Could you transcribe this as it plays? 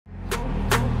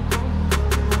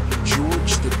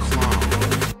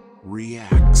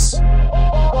reacts.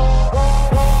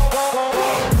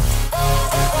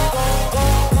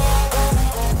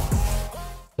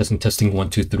 Testing 1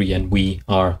 2 3, and we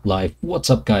are live. What's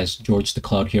up, guys? George the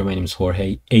Cloud here. My name is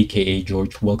Jorge, aka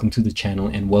George. Welcome to the channel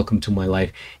and welcome to my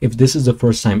life. If this is the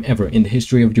first time ever in the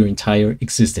history of your entire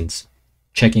existence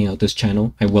checking out this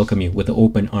channel, I welcome you with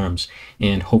open arms,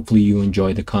 and hopefully you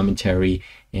enjoy the commentary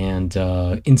and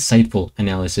insightful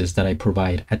analysis that I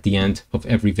provide at the end of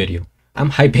every video.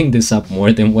 I'm hyping this up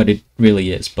more than what it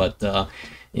really is, but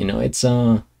you know, it's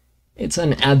an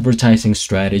advertising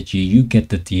strategy. You get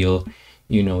the deal.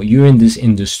 You know, you're in this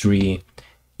industry.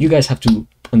 You guys have to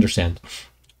understand,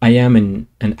 I am an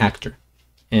actor,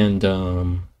 and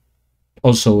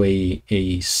also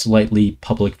a slightly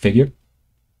public figure,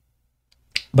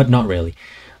 but not really.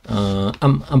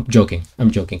 I'm joking.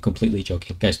 I'm joking, completely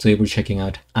joking. Guys, today we're checking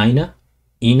out Ina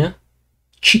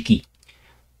Chiqui.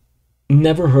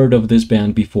 Never heard of this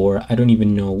band before. I don't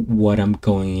even know what I'm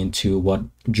going into, what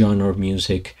genre of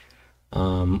music.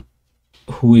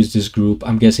 Who is this group?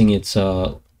 I'm guessing it's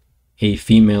a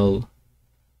female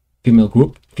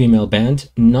group, female band.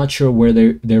 Not sure where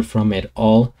they're from at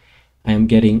all. I am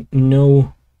getting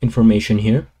no information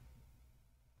here,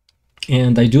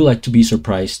 and I do like to be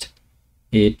surprised.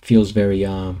 It feels very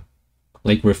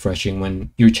like refreshing when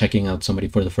you're checking out somebody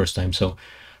for the first time. So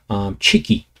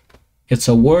Chiqui, it's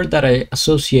a word that I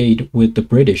associate with the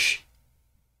British.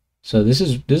 So this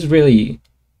is really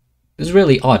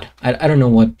odd. I don't know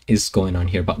what is going on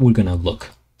here, but we're gonna look.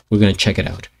 We're gonna check it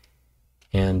out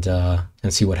and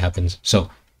see what happens. So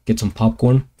get some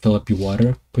popcorn, fill up your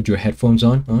water, put your headphones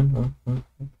on,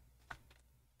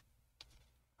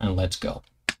 and let's go.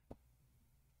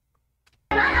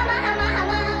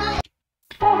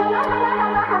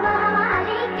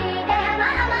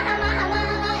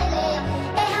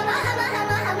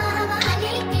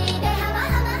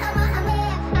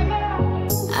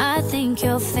 I think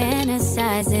you're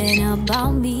fantasizing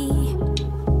about me.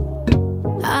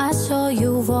 I saw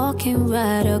you walking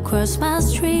right across my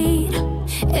street,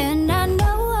 and I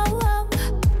know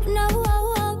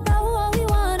you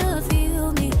wanna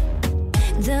feel me.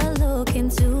 The look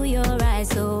into your eyes,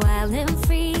 so wild and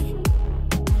free.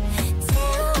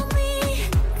 Tell me,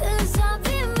 'cause I've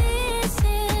been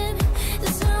missing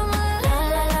someone. La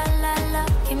la la la la,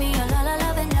 give me a la la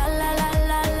love and la la la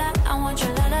la la. I want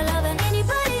your la la love and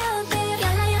anybody out there.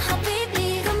 Yalla ya habibi,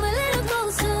 come a little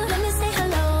closer. Let me say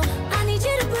hello. I need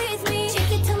you to breathe me.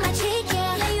 Take it to my cheek,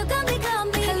 yeah. Yeah, you got me.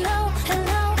 Hello,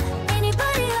 hello.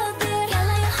 Anybody out there?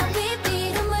 Yalla ya habibi,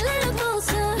 come a little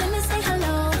closer. Let me say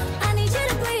hello. I need you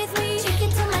to breathe me. Take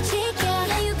it to my cheek, yeah.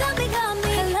 Yeah, you got me.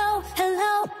 Hello,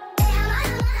 hello.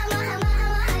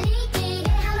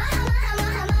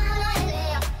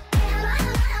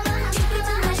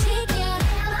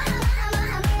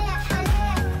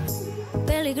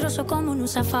 Peligroso como un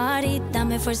safari,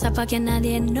 dame fuerza pa' que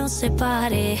nadie nos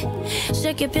separe.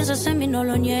 Sé que piensas en mí, no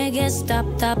lo niegues. Tap,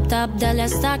 tap, tap, dale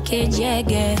hasta que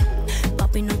llegue.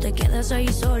 Papi, no te quedes ahí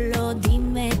solo.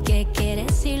 Dime qué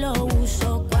quieres y lo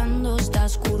uso. Cuando está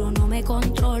oscuro no me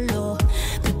controlo.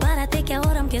 Prepárate que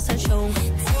ahora empieza el show.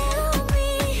 Tell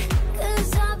me,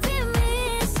 'cause I've been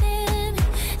missing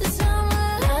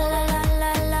someone. La la la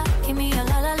la la, give me a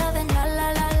la la love and la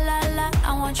la la la la.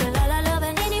 I want your la la love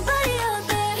and anybody out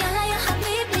there. Yalla ya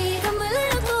habibi, come a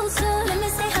little closer. Let me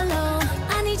say hello.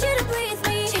 I need you to breathe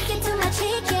me. Take it to my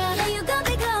cheek, yeah. Yeah, you got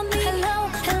me. Hello,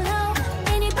 hello.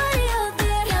 Anybody out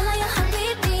there? Yalla ya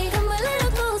habibi, come a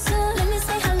little closer. Let me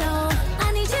say hello.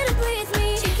 I need you to breathe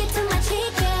me. Take it to my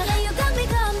cheek, yeah. Yeah, you got me.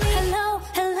 Hello,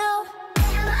 hello.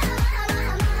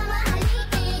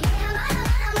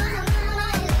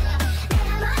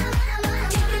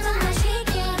 Take it to my cheek,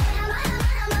 yeah.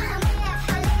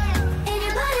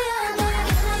 Anybody out there?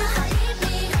 Yalla ya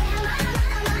habibi.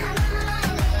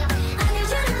 I need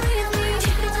you to breathe me.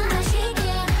 Take it to my cheek,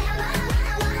 yeah.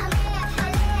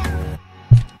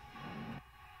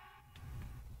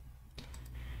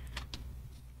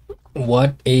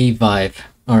 What a vibe.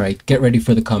 All right, get ready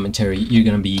for the commentary. You're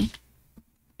gonna be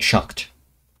shocked.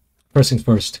 First things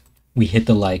first, we hit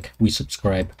the like, we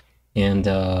subscribe, and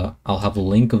I'll have a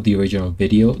link of the original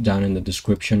video down in the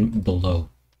description below.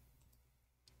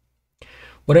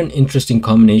 What an interesting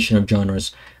combination of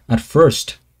genres. At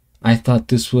first, I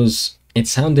thought it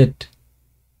sounded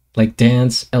like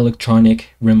dance,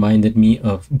 electronic, reminded me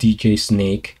of DJ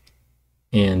Snake,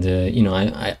 and you know,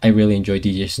 I really enjoy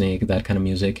DJ Snake, that kind of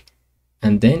music.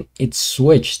 And then it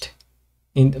switched.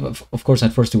 Of course,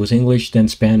 at first it was English, then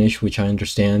Spanish, which I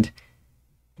understand.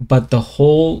 But the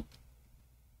whole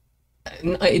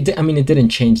I mean, it didn't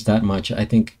change that much. I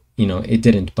think, you know, it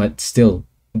didn't, but still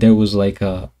there was like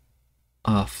a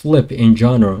flip in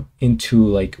genre into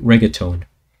like reggaeton.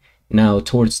 Now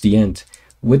towards the end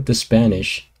with the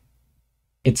Spanish,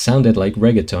 it sounded like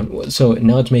reggaeton. So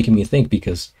now it's making me think,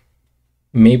 because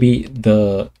maybe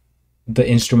the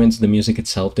instruments, the music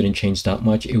itself didn't change that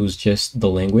much. It was just the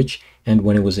language. And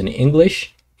when it was in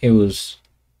English, it was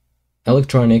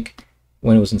electronic.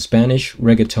 When it was in Spanish,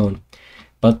 reggaeton.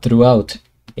 But throughout,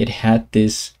 it had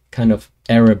this kind of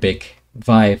Arabic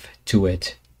vibe to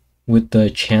it with the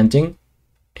chanting.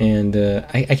 And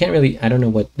I can't really, I don't know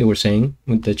what they were saying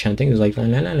with the chanting. It was like la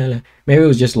la la la la. Maybe it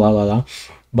was just la la la.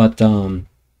 But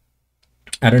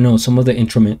I don't know, some of the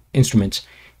instruments,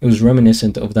 it was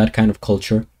reminiscent of that kind of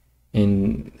culture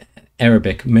in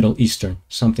Arabic, Middle Eastern,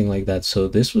 something like that. So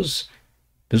this was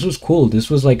cool. This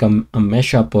was like a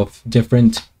mashup of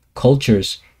different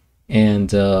cultures,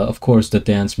 and of course the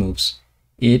dance moves.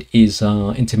 It is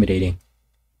intimidating.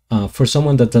 For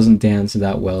someone that doesn't dance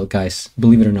that well, guys,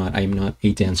 believe it or not, I am not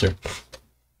a dancer.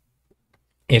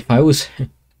 If I was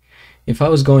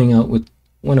going out with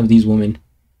one of these women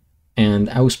and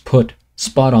I was put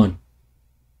spot on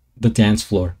the dance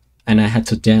floor and I had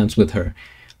to dance with her,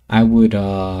 I would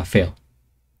fail.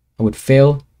 I would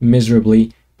fail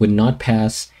miserably, would not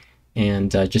pass,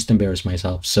 and just embarrass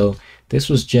myself. So this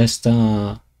was just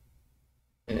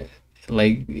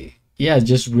like, yeah,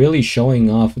 just really showing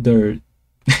off their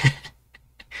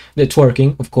the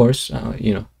twerking, of course,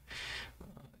 you know.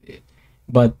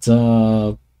 But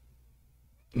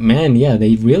man, yeah,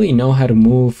 they really know how to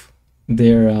move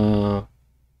their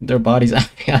bodies.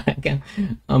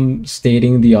 I'm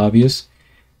stating the obvious,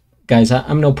 guys.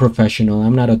 I'm no professional.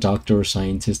 I'm not a doctor or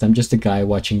scientist. I'm just a guy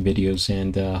watching videos,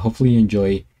 and hopefully you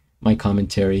enjoy my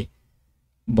commentary.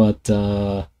 But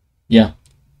yeah,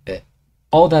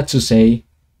 all that to say,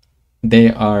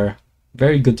 they are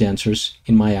very good dancers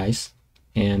in my eyes,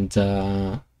 and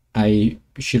I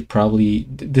should probably,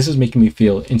 this is making me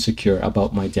feel insecure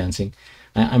about my dancing.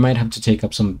 I might have to take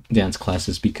up some dance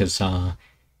classes, because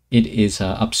it is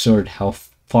absurd how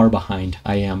far behind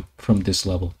I am from this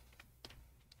level.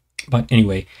 But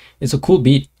anyway, it's a cool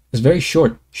beat. It's very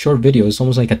short video. It's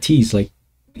almost like a tease. Like,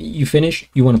 you finish,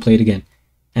 you want to play it again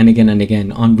and again and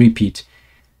again on repeat.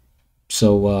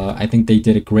 So I think they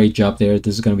did a great job there.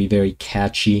 This is going to be very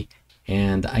catchy,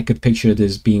 and I could picture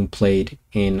this being played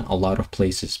in a lot of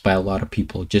places by a lot of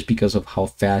people, just because of how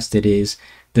fast it is,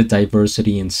 the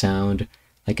diversity in sound.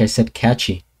 Like I said,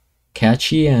 catchy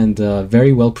and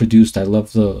very well produced. I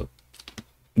love the,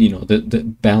 you know, the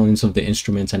balance of the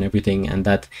instruments and everything, and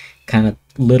that kind of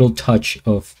little touch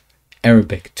of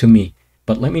Arabic to me.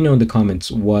 But let me know in the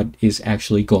comments what is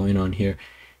actually going on here,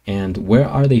 and where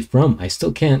are they from? I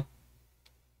still can't,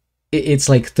 it's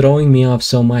like throwing me off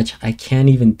so much. I can't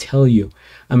even tell you.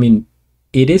 I mean,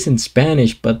 it is in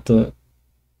Spanish, but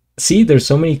see, there's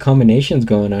so many combinations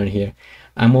going on here.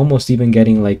 I'm almost even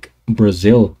getting like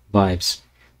Brazil vibes.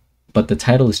 But the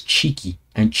title is Cheeky,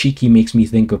 and Cheeky makes me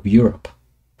think of Europe,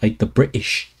 like the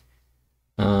British.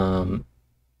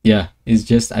 Yeah, it's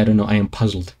just, I don't know, I am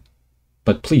puzzled.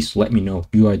 But please let me know.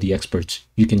 You are the experts.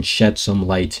 You can shed some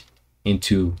light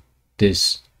into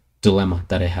this dilemma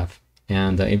that I have.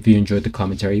 And if you enjoyed the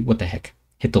commentary, what the heck,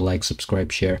 hit the like,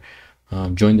 subscribe, share,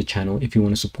 join the channel if you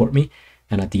want to support me,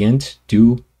 and at the end,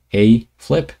 do a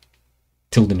flip.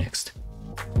 Till the next.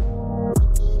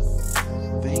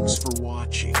 Thanks for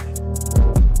watching.